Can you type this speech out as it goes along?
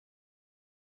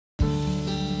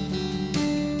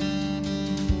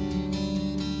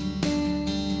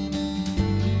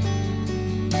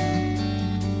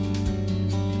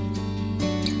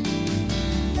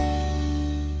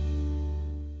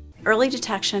early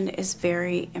detection is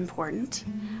very important.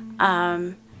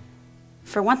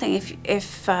 For one thing,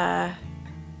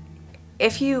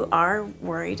 if you are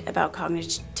worried about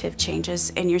cognitive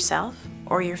changes in yourself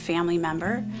or your family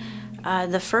member,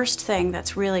 the first thing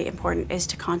that's really important is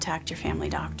to contact your family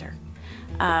doctor,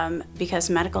 because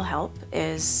medical help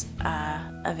is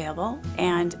available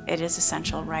and it is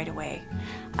essential right away.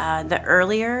 The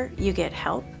earlier you get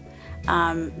help,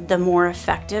 the more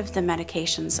effective the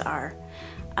medications are.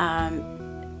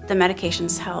 The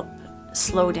medications help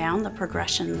slow down the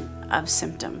progression of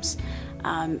symptoms,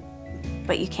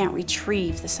 but you can't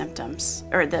retrieve the symptoms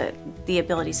or the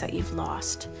abilities that you've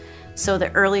lost. So the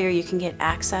earlier you can get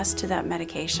access to that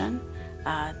medication,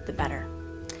 the better.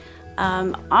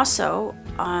 Also,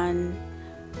 on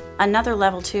another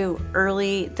level too,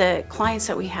 the clients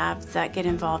that we have that get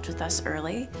involved with us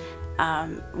early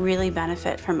really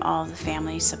benefit from all the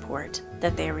family support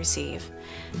that they receive.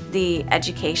 The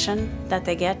education that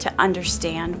they get to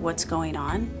understand what's going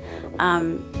on,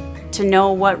 to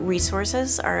know what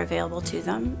resources are available to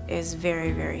them is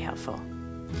very, very helpful.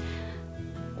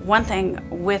 One thing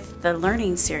with the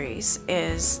learning series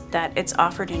is that it's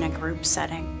offered in a group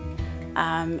setting.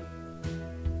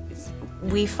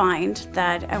 We find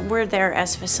that we're there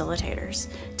as facilitators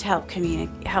to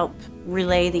help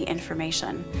relay the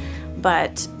information,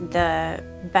 but the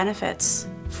benefits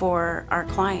for our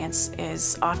clients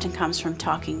often comes from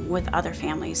talking with other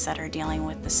families that are dealing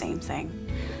with the same thing.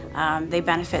 They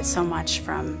benefit so much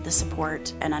from the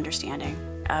support and understanding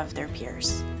of their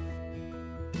peers.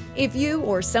 If you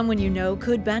or someone you know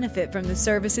could benefit from the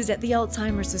services at the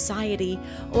Alzheimer Society,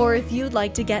 or if you'd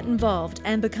like to get involved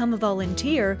and become a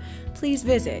volunteer, please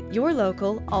visit your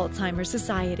local Alzheimer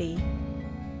Society.